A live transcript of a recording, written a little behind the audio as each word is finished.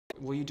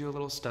will you do a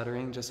little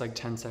stuttering, just like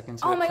 10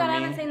 seconds? Oh my God, I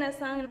haven't seen that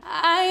song.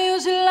 I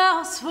usually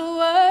lost for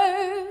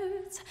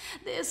words.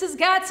 This has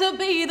got to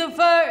be the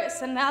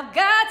verse, and I've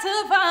got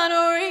to find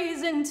a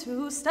reason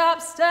to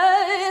stop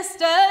stuttering.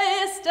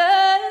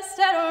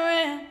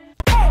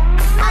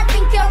 I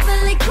think you're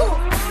really cool.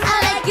 I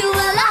like you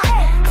a lot.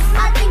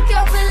 I think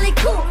you're really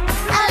cool.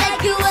 I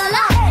like you a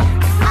lot.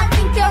 I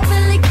think you're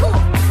really cool.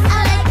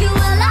 I like you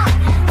a lot.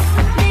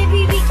 Maybe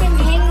we can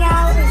hang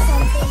out or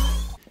something.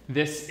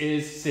 This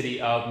is City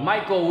of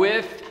Michael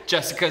with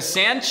Jessica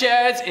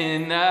Sanchez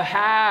in the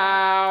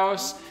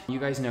house. You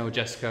guys know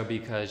Jessica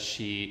because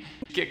she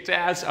kicked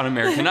ass on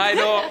American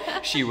Idol.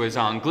 She was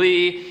on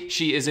Glee.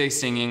 She is a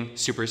singing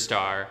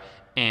superstar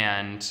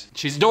and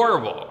she's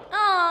adorable.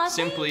 Aw,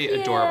 simply thank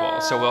you.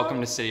 Adorable. So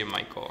welcome to City of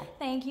Michael.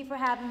 Thank you for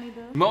having me,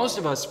 boo. Most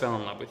of us fell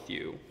in love with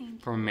you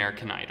from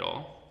American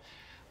Idol.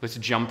 Let's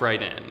jump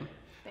right in.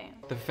 Bam.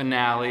 The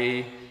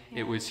finale,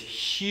 it was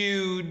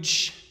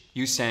huge.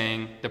 You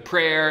sang the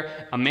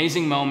prayer,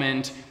 amazing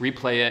moment,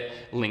 replay it,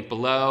 link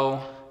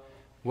below.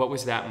 What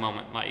was that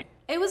moment like?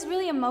 It was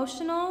really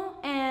emotional,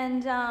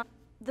 and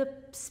the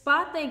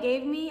spot they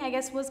gave me, I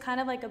guess, was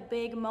kind of like a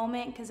big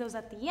moment because it was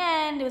at the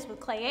end. It was with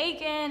Clay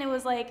Aiken. It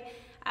was like,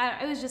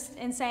 it was just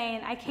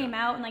insane. I came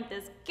out in like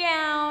this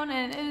gown,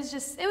 and it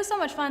was so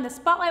much fun. The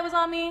spotlight was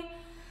on me.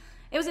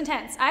 It was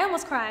intense. I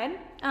almost cried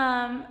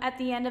at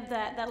the end of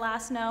that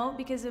last note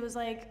because it was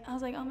like, I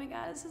was like, oh my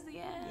God, this is the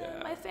end.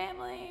 Yeah. My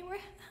family,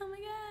 oh my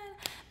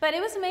God. But it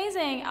was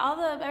amazing.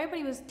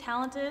 Everybody was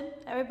talented.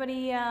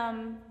 Everybody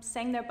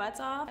sang their butts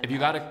off. If you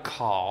got a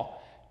call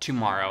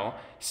tomorrow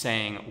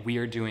saying we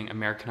are doing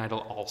American Idol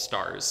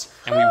All-Stars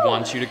and we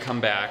want you to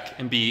come back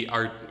and be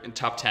our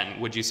top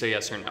 10, would you say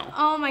yes or no?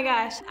 Oh my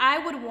gosh,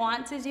 I would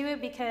want to do it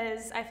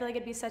because I feel like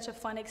it'd be such a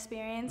fun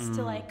experience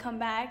to like come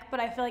back, but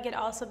I feel like it'd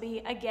also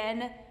be,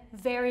 again,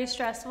 very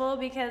stressful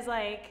because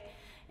like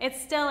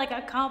it's still like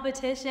a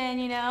competition,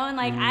 you know, and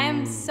like I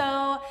am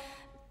so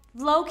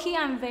low-key,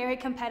 I'm very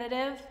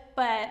competitive,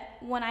 but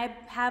when I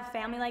have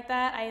family like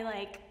that,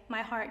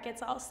 my heart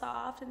gets all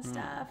soft and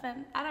stuff,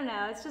 and I don't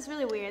know, it's just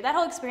really weird. That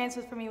whole experience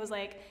for me was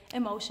like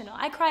emotional.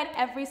 I cried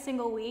every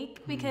single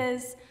week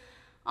because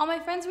all my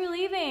friends were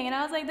leaving, and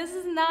I was like, this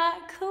is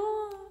not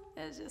cool.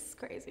 It was just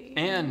crazy.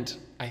 And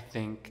I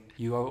think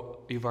you've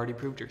already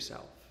proved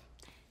yourself.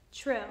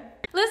 True.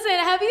 Listen,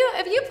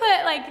 if you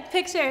put like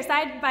pictures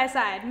side by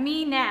side,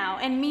 me now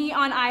and me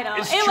on Idol,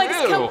 It's it true.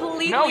 looks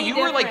completely No, you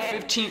different. were like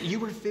 15. You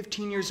were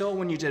 15 years old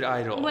when you did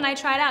Idol. When I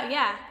tried out,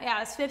 yeah,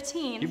 I was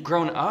 15. You've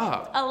grown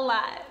up. A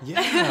lot.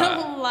 Yeah.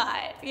 A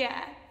lot.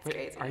 Yeah. It's Wait,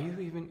 crazy. are you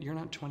even? You're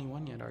not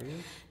 21 yet, are you?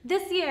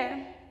 This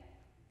year.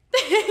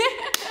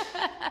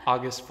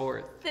 August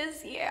 4th.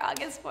 This year,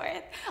 August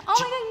 4th. Oh my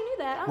God, you knew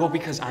that. Oh. Well,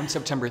 because I'm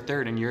September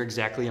 3rd and you're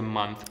exactly a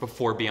month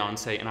before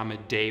Beyonce and I'm a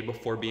day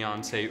before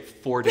Beyonce,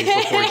 4 days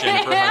before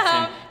Jennifer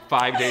Hudson,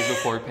 5 days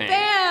before Pink.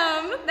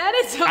 Bam! That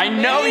is amazing. I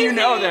know you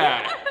know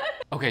that.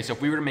 Okay, so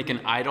if we were to make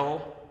an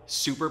Idol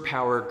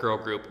superpower girl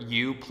group,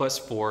 you plus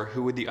 4,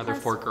 who would the other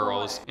Plus 4 4.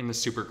 girls in the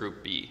super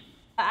group be?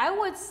 I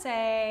would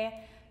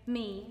say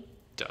me,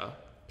 Duh.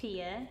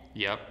 Pia.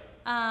 Yep.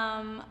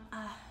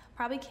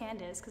 Probably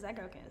Candace, because that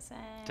girl can sing.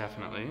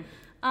 Definitely.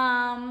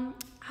 I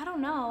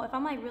don't know. If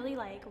I'm like really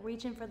like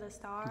reaching for the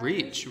stars.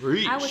 Reach.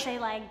 I would say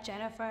like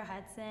Jennifer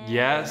Hudson.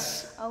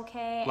 Yes.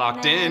 Okay.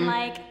 Locked and then, in.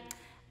 Like,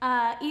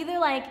 either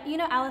like, you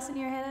know Allison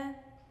Earhead?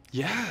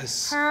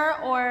 Yes.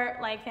 Her or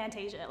like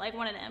Fantasia, like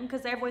one of them,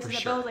 because their voices For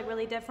are both sure. like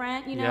really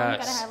different. You know, you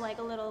Yes. gotta have like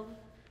a little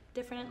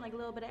different, like a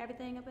little bit of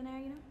everything up in there.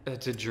 You know.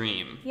 It's a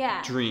dream.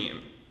 Yeah.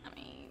 Dream. I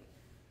mean,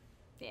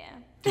 yeah.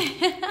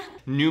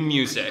 New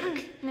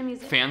music. New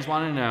music. Fans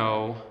want to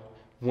know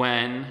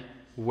when,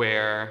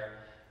 where,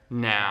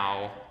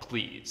 now,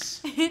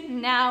 please.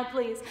 Now,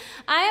 please.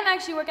 I am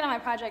actually working on my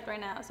project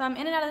right now. So I'm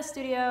in and out of the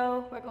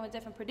studio, working with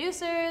different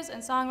producers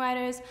and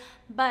songwriters.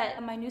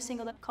 But my new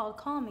single called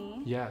Call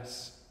Me.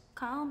 Yes.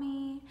 Call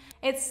Me.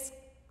 It's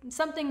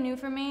something new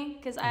for me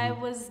because I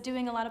was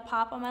doing a lot of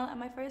pop on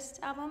my first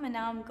album, and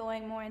now I'm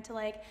going more into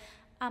like,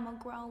 I'm a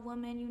grown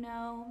woman, you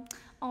know,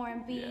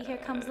 R&B, Yes. Here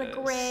comes the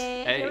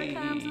grit, here it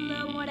comes a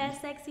little more of that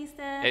sexy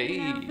stuff, Hey. you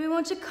know. We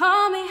want you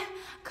call me,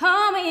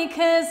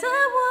 cause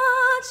I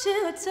want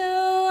you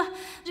to.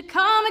 You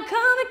call me,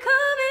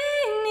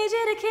 need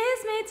you to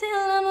kiss me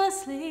till I'm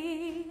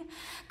asleep.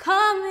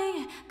 Call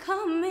me.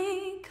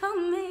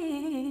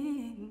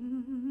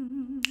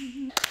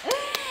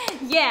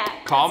 Yeah.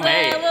 Call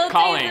that's me. a little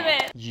Calling. taste of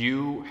it.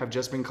 You have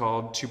just been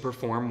called to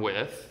perform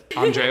with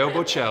Andrea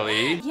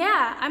Bocelli.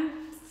 Yeah, I'm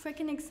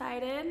freaking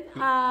excited.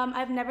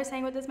 I've never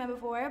sang with this man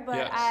before, but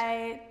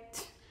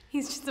Yes.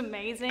 he's just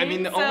amazing. I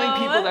mean, the only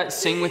people that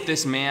sing with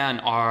this man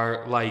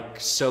are like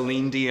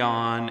Celine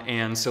Dion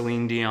and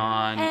Celine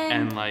Dion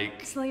and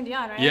like, Celine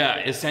Dion, right? yeah,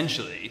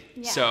 essentially.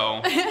 Yeah.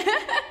 So,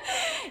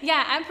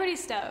 Yeah, I'm pretty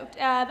stoked.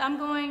 I'm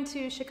going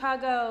to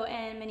Chicago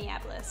and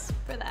Minneapolis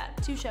for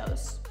that. 2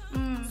 shows.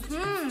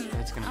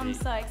 it's gonna I'm be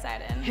so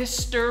excited.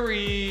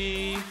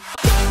 history.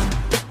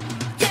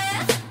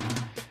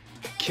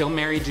 Kill,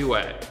 Marry,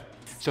 Duet.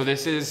 So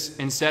this is,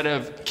 instead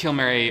of Kill,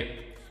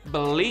 Marry,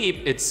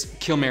 Bleep, it's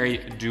Kill, Marry,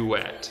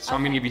 Duet. So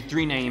I'm gonna give you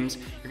 3 names.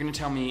 You're gonna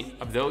tell me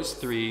of those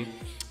 3,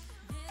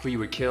 who you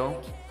would kill,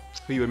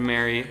 who you would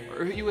marry,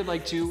 or who you would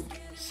like to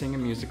sing a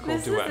musical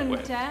duet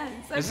with.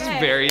 This is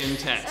very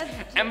intense.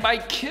 And by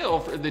kill,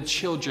 for the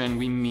children,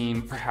 we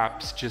mean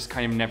perhaps just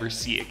kind of never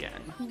see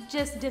again.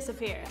 Just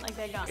disappear, like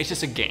they're gone. It's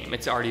just a game.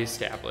 It's already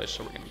established,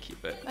 so we're gonna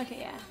keep it. Okay,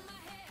 yeah.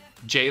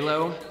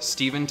 J-Lo,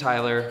 Steven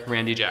Tyler,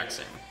 Randy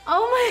Jackson.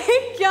 Oh my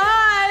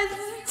God, this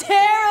is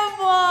terrible.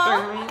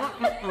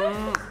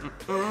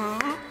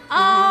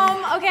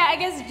 Okay, I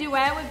guess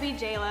duet would be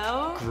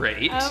J-Lo.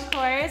 Great. Of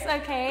course,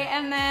 okay.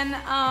 And then,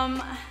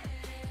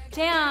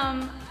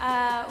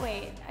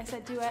 wait, I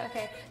said duet,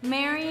 okay.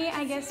 Mary,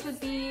 I guess would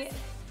be,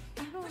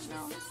 I don't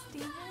know,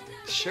 Steven?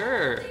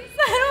 Sure. I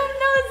don't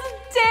know, this is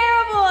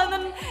terrible. And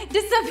then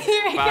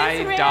disappear, I Bye,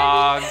 guess, Randy.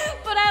 dog.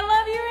 But I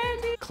love you,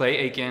 Randy. Clay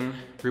Aiken,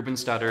 Ruben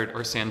Studdard,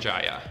 or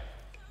Sanjaya.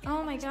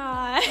 Oh my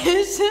gosh.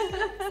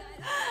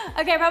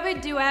 Okay, probably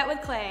duet with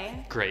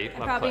Clay. Great, I'd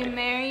love probably Clay.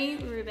 marry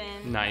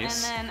Ruben.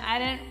 Nice. And then I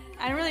didn't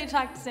really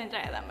talk to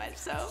Sanjaya that much,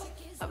 so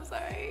I'm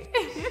sorry.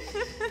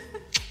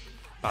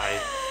 Bye.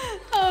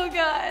 Oh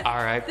God.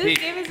 R.I.P. This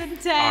game is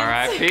intense.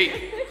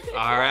 R.I.P.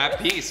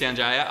 R.I.P.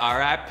 Sanjaya,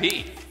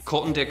 R.I.P.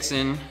 Colton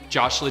Dixon,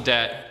 Josh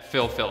Ledette,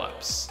 Phil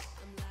Phillips.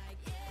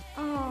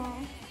 Oh.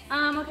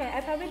 Okay,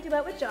 I'd probably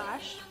duet with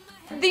Josh.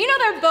 Do you know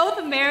they're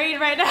both married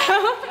right now?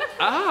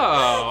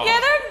 Oh. Yeah,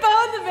 they're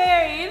both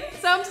married.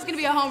 So I'm just gonna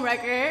be a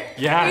homewrecker.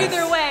 Yes.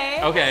 Either way.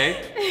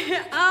 Okay.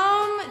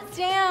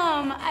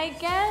 Damn. I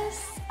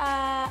guess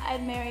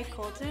I'd marry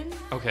Colton.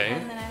 Okay.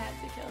 And then I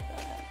have to kill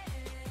Philip.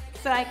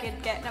 So I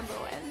could get #1.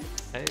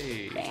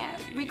 Hey. Bam.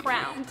 We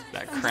crowned.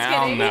 That I'm just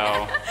crown, kidding.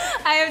 though.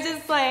 I am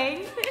just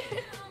playing.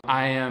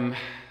 I am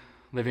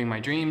living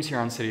my dreams here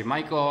on City of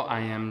Michael.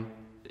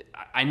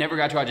 I never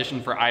got to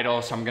audition for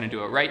Idol, so I'm gonna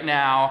do it right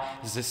now.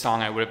 This is a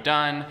song I would have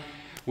done.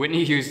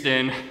 Whitney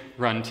Houston,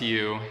 Run to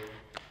You.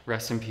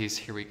 Rest in peace,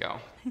 here we go.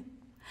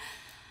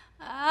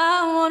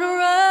 I wanna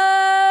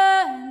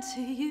run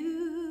to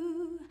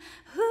you,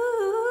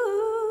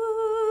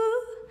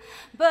 ooh,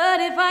 but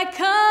if I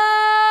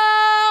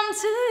come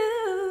to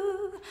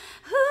you,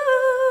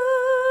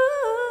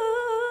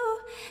 ooh,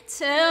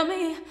 tell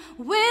me,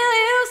 will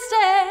you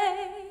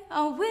stay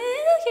or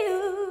will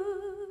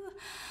you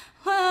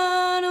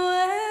run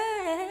away?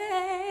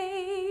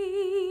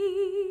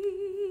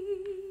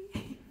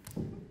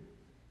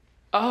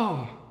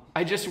 Oh,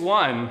 I just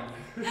won.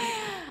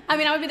 I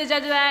mean, I would be the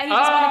judge of that. He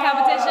just won a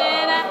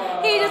competition.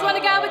 He just won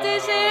a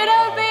competition.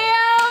 Oh, bam!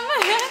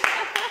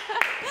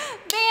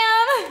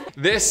 Bam!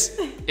 This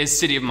is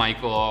City of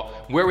Michael,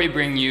 where we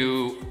bring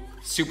you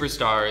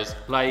superstars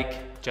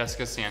like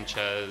Jessica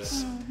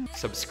Sanchez.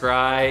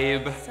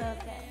 Subscribe. So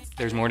good.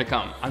 There's more to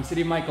come on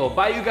City of Michael.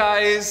 Bye, you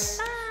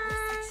guys.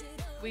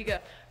 We go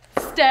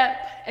step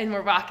and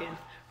we're rocking.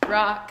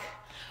 Rock,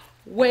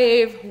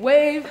 wave,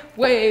 wave,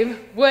 wave,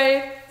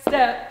 wave,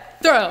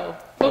 step, throw.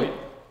 Boom.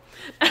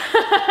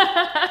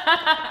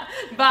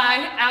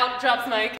 Bye, out, drops mic.